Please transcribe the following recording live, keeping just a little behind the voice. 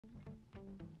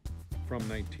from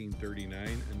 1939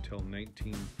 until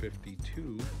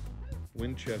 1952,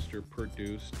 Winchester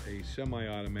produced a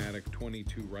semi-automatic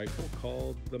 .22 rifle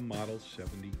called the Model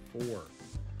 74. It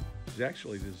was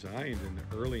actually designed in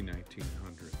the early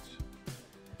 1900s.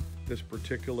 This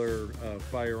particular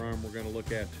firearm we're going to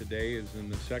look at today is in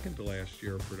the second to last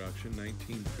year of production,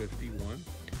 1951.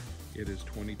 It is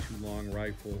 .22 long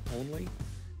rifle only,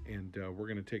 and we're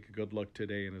going to take a good look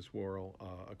today and as well,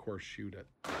 of course, shoot it.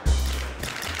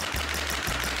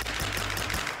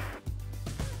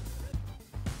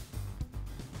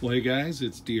 Well, hey guys,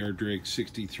 it's Dr. Drake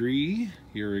 63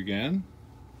 here again.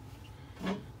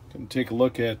 Gonna take a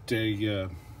look at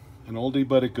an oldie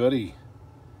but a goodie.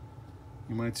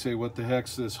 You might say, what the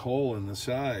heck's this hole in the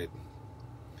side?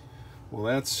 Well,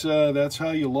 that's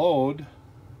how you load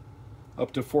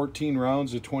up to 14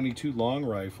 rounds of .22 long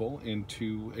rifle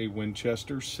into a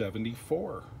Winchester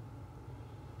 74.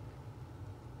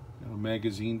 And a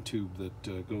magazine tube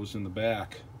that goes in the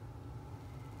back.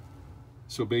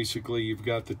 So basically, you've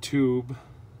got the tube.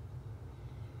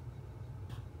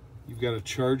 You've got a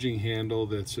charging handle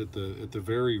that's at the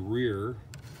very rear.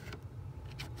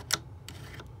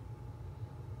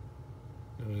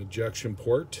 An ejection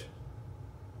port.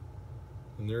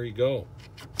 And there you go.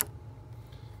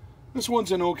 This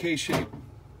one's in okay shape.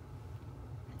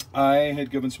 I had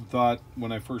given some thought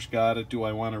when I first got it, do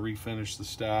I want to refinish the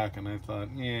stock? And I thought,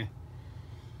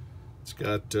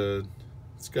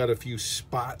 it's got a few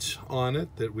spots on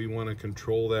it that we want to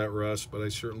control that rust, but I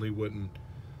certainly wouldn't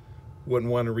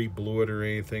want to re-blue it or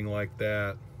anything like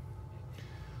that.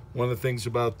 One of the things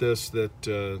about this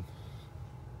that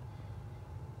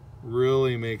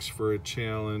really makes for a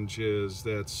challenge is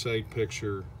that sight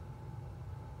picture.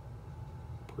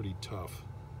 Pretty tough.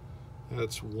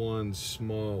 That's one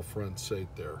small front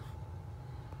sight there,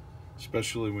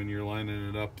 especially when you're lining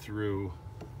it up through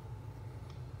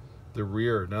the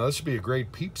rear. Now this would be a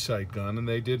great peep sight gun, and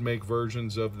they did make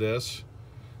versions of this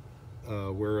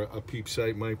where a peep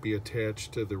sight might be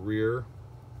attached to the rear.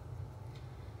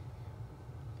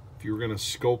 If you were going to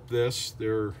scope this,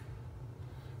 there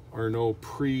are no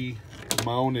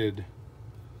pre-mounted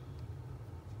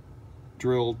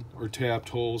drilled or tapped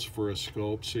holes for a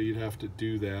scope, so you'd have to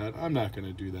do that. I'm not going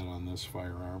to do that on this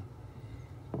firearm.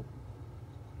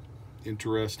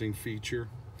 Interesting feature.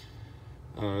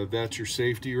 That's your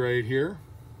safety right here.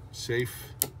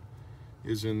 Safe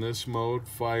is in this mode.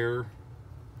 Fire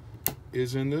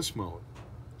is in this mode.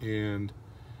 And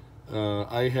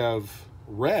I have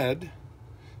read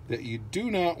that you do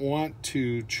not want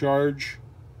to charge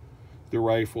the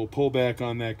rifle, pull back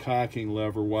on that cocking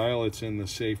lever while it's in the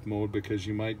safe mode, because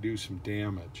you might do some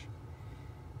damage.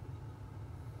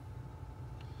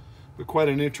 But quite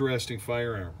an interesting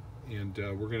firearm, and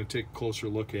we're going to take a closer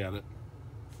look at it.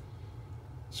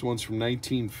 This one's from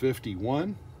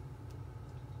 1951.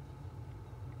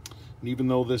 And even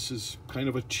though this is kind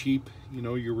of a cheap,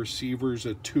 your receiver's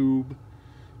a tube,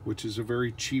 which is a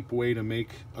very cheap way to make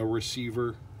a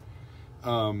receiver.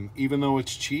 Even though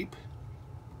it's cheap,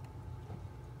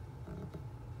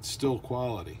 it's still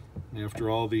quality. After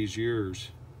all these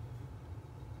years,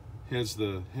 has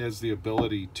the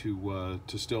ability to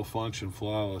still function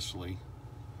flawlessly.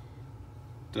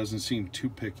 Doesn't seem too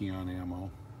picky on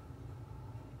ammo.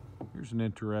 Here's an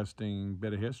interesting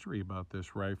bit of history about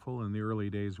this rifle. In the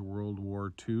early days of World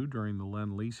War II, during the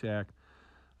Lend-Lease Act,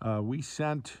 we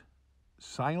sent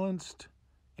silenced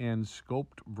and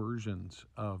scoped versions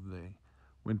of the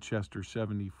Winchester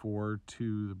 74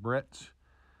 to the Brits.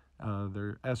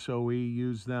 Their SOE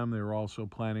used them. They were also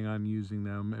planning on using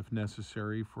them, if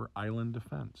necessary, for island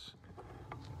defense.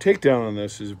 Takedown on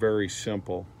this is very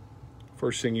simple.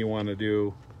 First thing you want to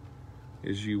do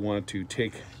is you want to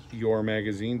take your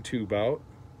magazine tube out.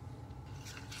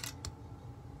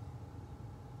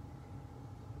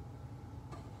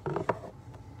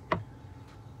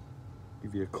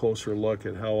 Give you a closer look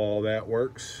at how all that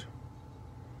works.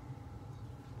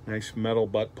 Nice metal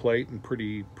butt plate in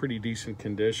pretty decent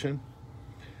condition.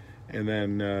 And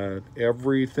then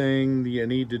everything that you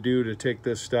need to do to take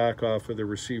this stock off of the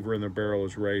receiver and the barrel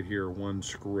is right here, one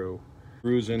screw.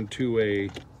 Screws into a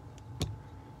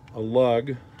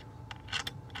lug.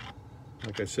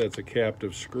 Like I said, it's a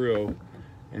captive screw,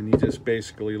 and you just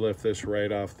basically lift this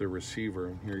right off the receiver.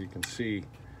 And here you can see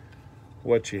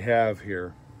what you have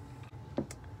here.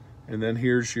 And then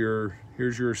here's your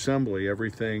assembly.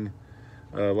 Everything,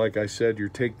 like I said, your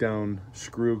takedown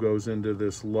screw goes into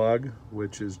this lug,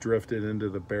 which is drifted into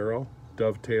the barrel,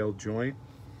 dovetail joint.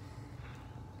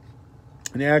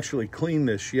 And I actually cleaned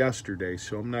this yesterday,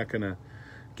 so I'm not going to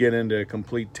get into a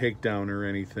complete takedown or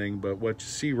anything, but what you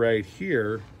see right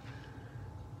here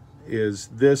is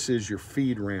this is your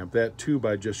feed ramp. That tube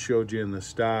I just showed you in the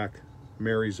stock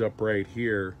marries up right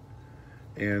here,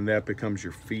 and that becomes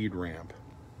your feed ramp.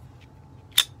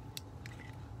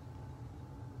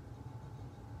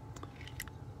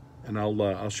 And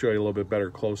I'll show you a little bit better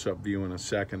close-up view in a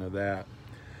second of that.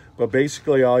 But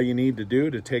basically all you need to do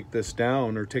to take this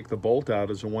down or take the bolt out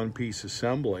as a one-piece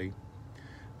assembly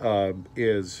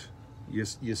is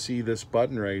you see this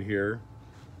button right here.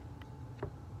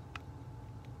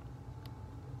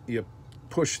 You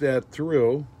push that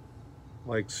through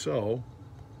like so,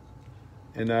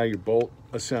 and now your bolt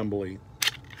assembly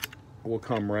will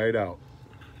come right out.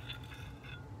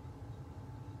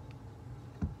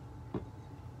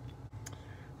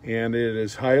 And it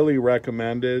is highly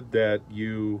recommended that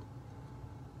you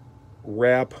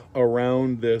wrap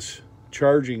around this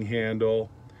charging handle,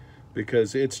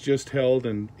 because it's just held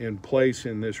in place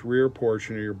in this rear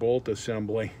portion of your bolt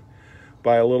assembly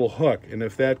by a little hook. And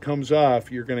if that comes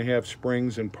off, you're going to have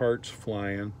springs and parts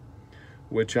flying,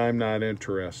 which I'm not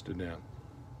interested in.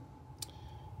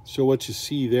 So what you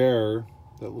see there,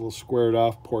 that little squared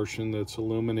off portion that's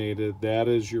illuminated, that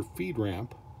is your feed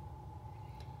ramp.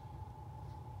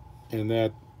 And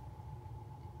that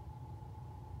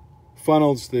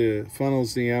funnels the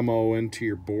ammo into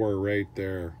your bore right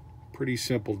there. Pretty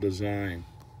simple design.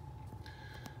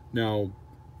 Now,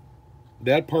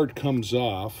 that part comes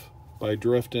off by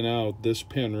drifting out this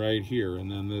pin right here, and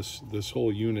then this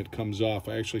whole unit comes off.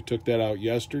 I actually took that out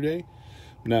yesterday.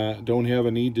 Now, don't have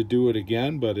a need to do it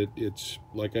again, but it's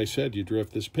like I said, you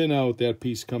drift this pin out, that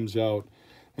piece comes out,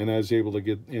 and I was able to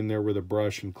get in there with a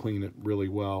brush and clean it really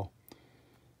well.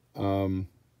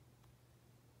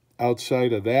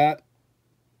 Outside of that,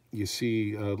 you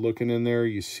see, looking in there,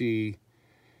 you see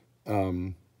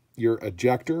your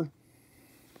ejector.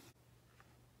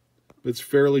 It's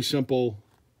fairly simple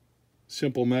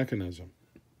mechanism.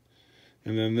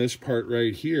 And then this part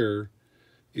right here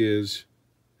is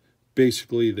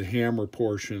basically the hammer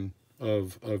portion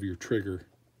of your trigger,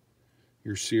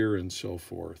 your sear and so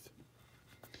forth.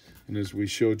 And as we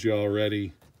showed you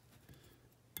already,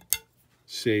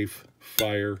 safe,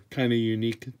 fire, kind of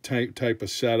unique type of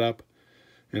setup.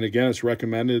 And again, it's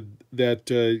recommended that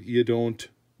you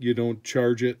don't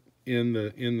charge it in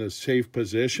the safe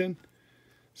position.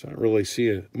 So I don't really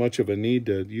see much of a need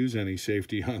to use any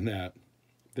safety on that.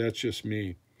 That's just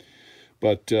me.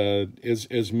 But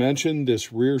as mentioned,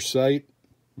 this rear sight,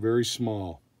 very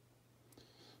small.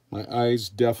 My eyes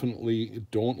definitely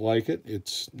don't like it.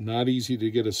 It's not easy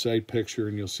to get a sight picture,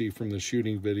 and you'll see from the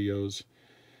shooting videos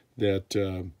that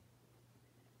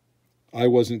I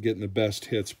wasn't getting the best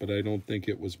hits, but I don't think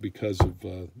it was because of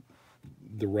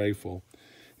the rifle.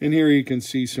 And here you can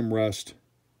see some rust.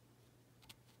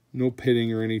 No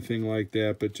pitting or anything like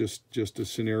that, but just a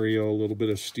scenario, a little bit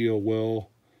of steel wool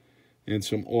and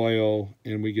some oil,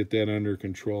 and we get that under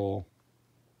control.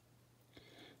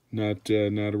 Not a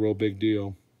real big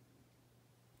deal.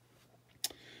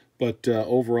 But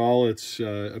overall, it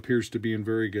appears to be in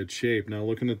very good shape. Now,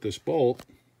 looking at this bolt,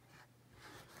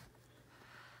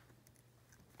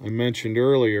 I mentioned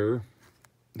earlier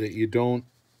that you don't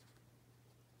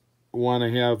want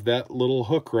to have that little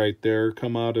hook right there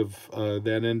come out of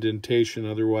that indentation.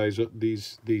 Otherwise,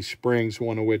 these springs,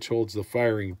 one of which holds the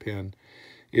firing pin,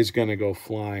 is going to go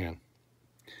flying.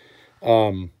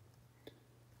 A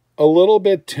little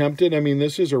bit tempted. I mean,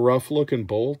 this is a rough-looking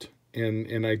bolt,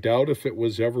 and I doubt if it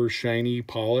was ever shiny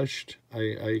polished.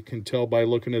 I can tell by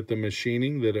looking at the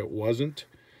machining that it wasn't.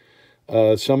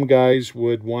 Some guys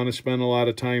would want to spend a lot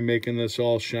of time making this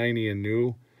all shiny and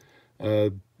new.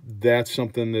 That's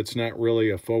something that's not really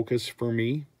a focus for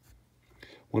me. I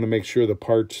want to make sure the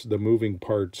parts, the moving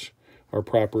parts, are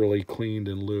properly cleaned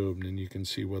and lubed, and you can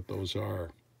see what those are.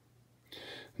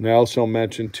 And I also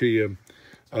mentioned to you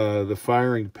the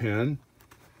firing pin.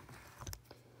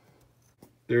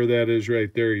 There that is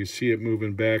right there. You see it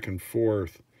moving back and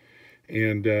forth.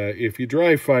 And if you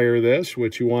dry fire this,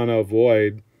 which you want to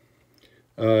avoid,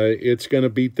 it's going to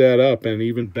beat that up and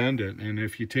even bend it. And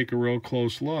if you take a real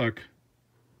close look,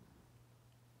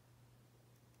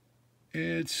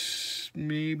 it's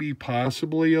maybe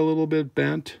possibly a little bit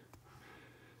bent.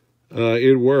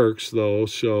 It works though,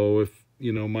 so if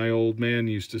you know, my old man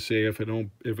used to say, if it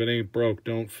ain't broke,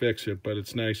 don't fix it. But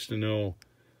it's nice to know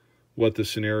what the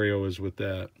scenario is with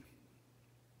that.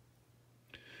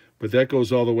 But that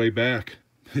goes all the way back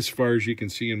as far as you can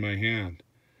see in my hand.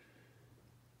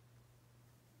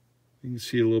 You can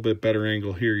see a little bit better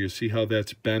angle here. You see how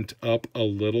that's bent up a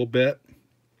little bit.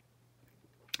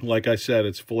 Like I said,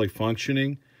 it's fully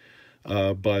functioning,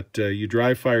 but you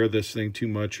dry fire this thing too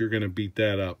much, you're going to beat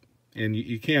that up. And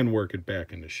you can work it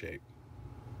back into shape.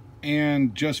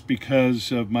 And just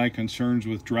because of my concerns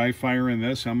with dry fire in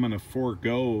this, I'm going to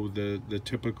forego the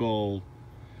typical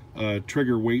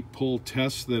trigger weight pull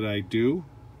test that I do.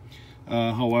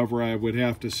 However, I would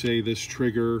have to say this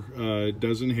trigger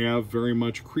doesn't have very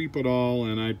much creep at all,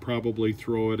 and I'd probably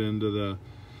throw it into the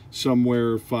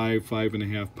somewhere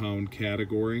 5.5 pound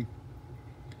category.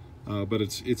 But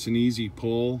it's an easy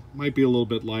pull. Might be a little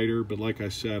bit lighter, but like I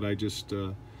said, I just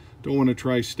don't want to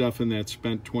try stuffing that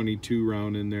spent 22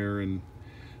 round in there and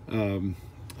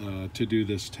to do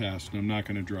this test. I'm not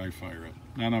going to dry fire it,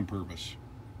 not on purpose.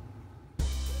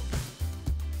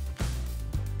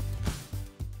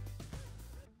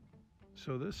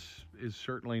 So this is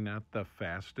certainly not the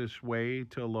fastest way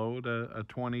to load a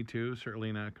 22,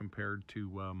 certainly not compared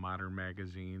to modern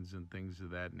magazines and things of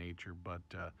that nature, but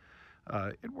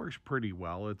it works pretty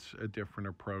well. It's a different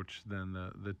approach than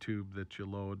the tube that you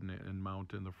load and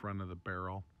mount in the front of the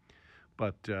barrel.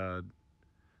 But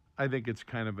I think it's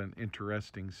kind of an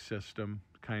interesting system,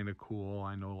 kind of cool.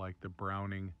 I know like the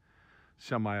Browning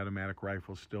semi-automatic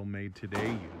rifles still made today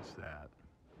use that.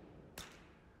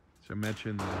 So I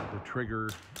mentioned the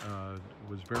trigger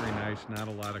was very nice, not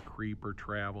a lot of creep or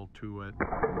travel to it,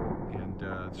 and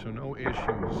so no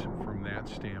issues from that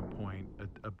standpoint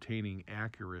obtaining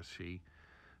accuracy.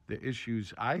 The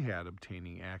issues I had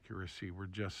obtaining accuracy were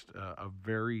just a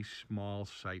very small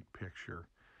sight picture,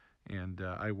 and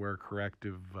I wear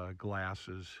corrective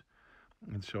glasses,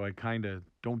 and so I kind of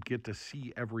don't get to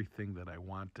see everything that I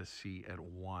want to see at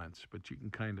once, but you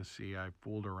can kind of see I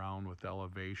fooled around with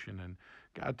elevation and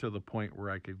got to the point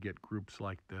where I could get groups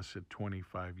like this at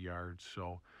 25 yards.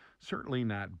 So certainly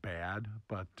not bad,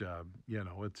 but you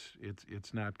know,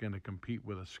 it's not going to compete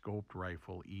with a scoped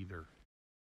rifle either.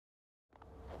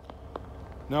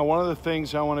 Now, one of the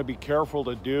things I want to be careful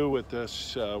to do with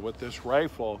this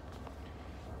rifle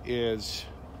is,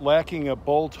 lacking a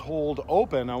bolt hold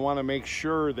open, I want to make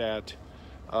sure that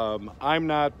I'm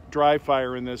not dry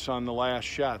firing this on the last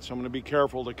shot. So I'm going to be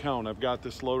careful to count. I've got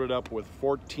this loaded up with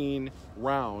 14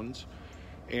 rounds,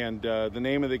 and the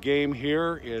name of the game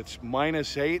here, it's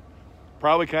 -8.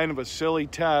 Probably kind of a silly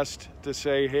test to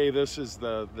say, hey, this is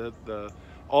the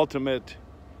ultimate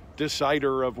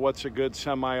decider of what's a good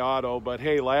semi-auto, but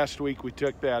hey, last week we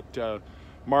took that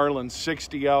Marlin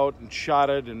 60 out and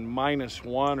shot it in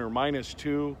 -1 or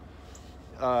 -2.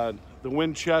 The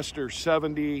Winchester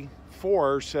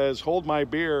 74 says, hold my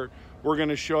beer, we're going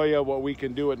to show you what we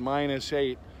can do at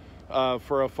 -8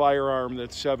 for a firearm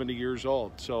that's 70 years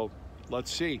old. So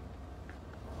let's see.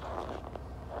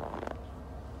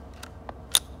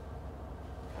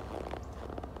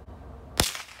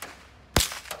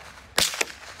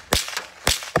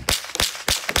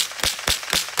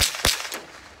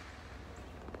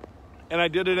 And I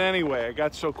did it anyway. I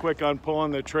got so quick on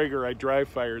pulling the trigger, I dry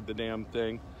fired the damn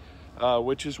thing,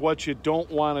 which is what you don't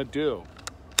want to do.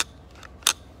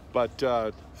 But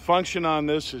function on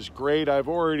this is great. I've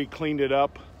already cleaned it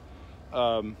up,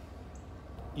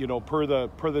 you know, per the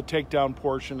takedown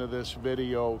portion of this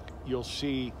video. You'll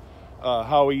see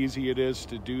how easy it is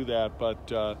to do that.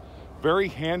 But very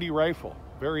handy rifle,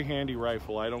 very handy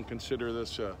rifle. I don't consider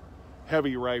this a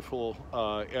heavy rifle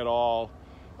at all.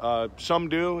 Some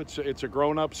do. It's a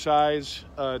grown-up size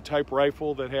type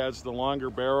rifle that has the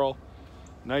longer barrel,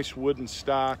 nice wooden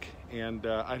stock, and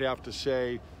I'd have to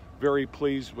say very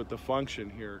pleased with the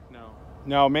function here.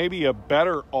 Now maybe a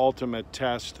better ultimate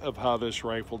test of how this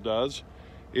rifle does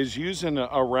is using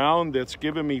a round that's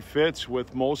given me fits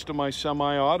with most of my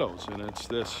semi-autos, and it's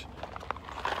this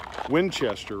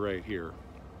Winchester right here,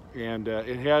 and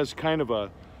it has kind of a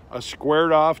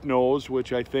squared off nose,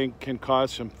 which I think can cause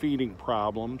some feeding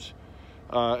problems.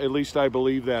 At least I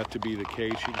believe that to be the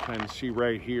case. You can kind of see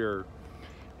right here.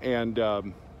 And,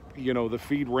 you know, the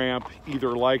feed ramp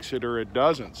either likes it or it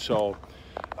doesn't. So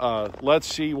let's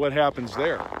see what happens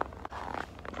there.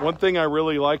 One thing I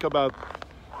really like about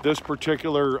this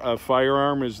particular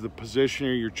firearm is the position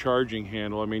of your charging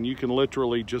handle. I mean, you can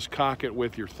literally just cock it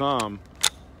with your thumb,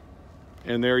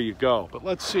 and there you go. But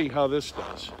let's see how this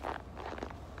does.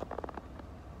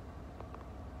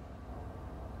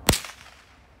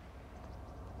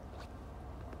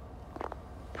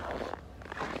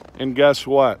 And guess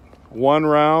what? One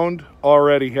round,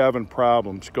 already having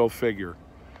problems. Go figure.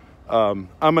 I'm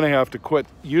going to have to quit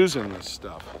using this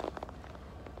stuff.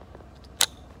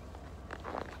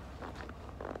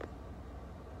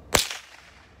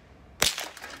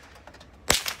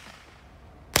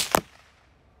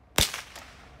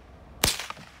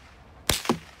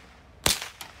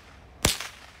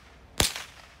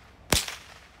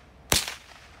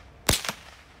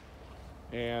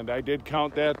 And I did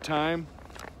count that time.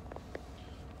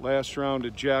 last round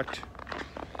eject,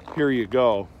 here you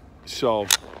go. So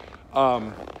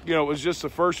you know, it was just the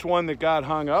first one that got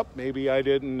hung up. Maybe I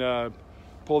didn't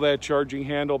pull that charging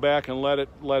handle back and let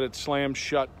it slam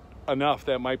shut enough.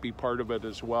 That might be part of it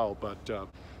as well.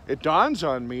 But it dawns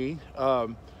on me,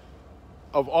 of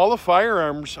all the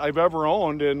firearms I've ever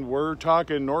owned, and we're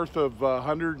talking north of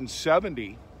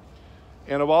 170,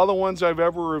 and of all the ones I've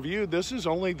ever reviewed, this is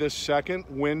only the second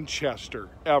Winchester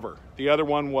ever. The other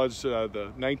one was the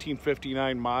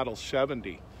 1959 Model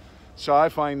 70. So I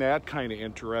find that kind of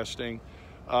interesting.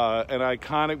 An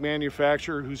iconic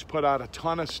manufacturer who's put out a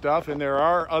ton of stuff, and there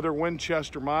are other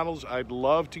Winchester models I'd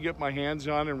love to get my hands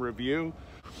on and review,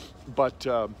 but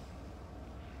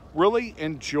really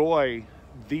enjoy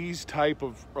these type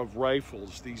of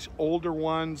rifles. These older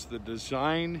ones, the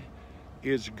design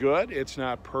is good. It's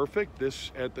not perfect.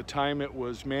 This, at the time it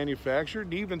was manufactured,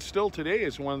 and even still today,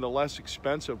 is one of the less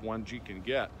expensive ones you can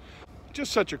get.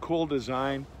 Just such a cool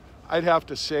design. I'd have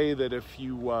to say that if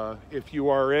you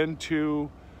are into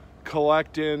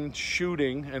collecting,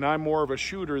 shooting, and I'm more of a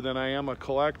shooter than I am a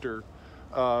collector,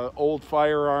 old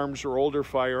firearms or older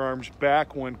firearms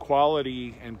back when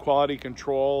quality and quality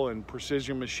control and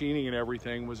precision machining and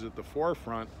everything was at the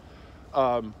forefront,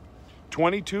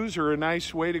 22s are a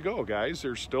nice way to go, guys.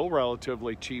 They're still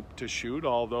relatively cheap to shoot,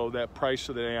 although that price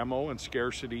of the ammo and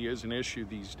scarcity is an issue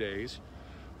these days.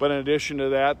 But in addition to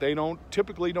that, they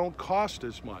typically don't cost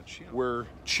as much. We're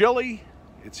chilly,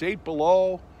 it's 8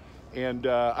 below, and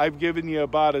I've given you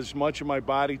about as much of my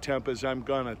body temp as I'm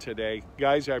gonna today.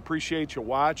 Guys, I appreciate you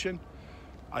watching.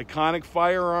 Iconic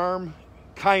firearm,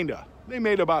 kinda. They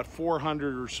made about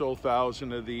 400 or so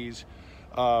thousand of these.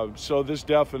 So this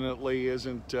definitely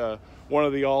isn't one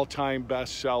of the all-time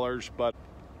best sellers, but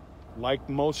like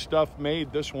most stuff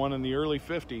made, this one in the early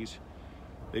 50s,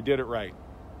 they did it right.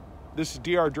 This is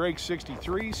Dr. Drake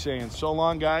 63 saying so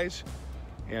long, guys,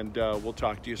 and we'll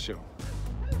talk to you soon.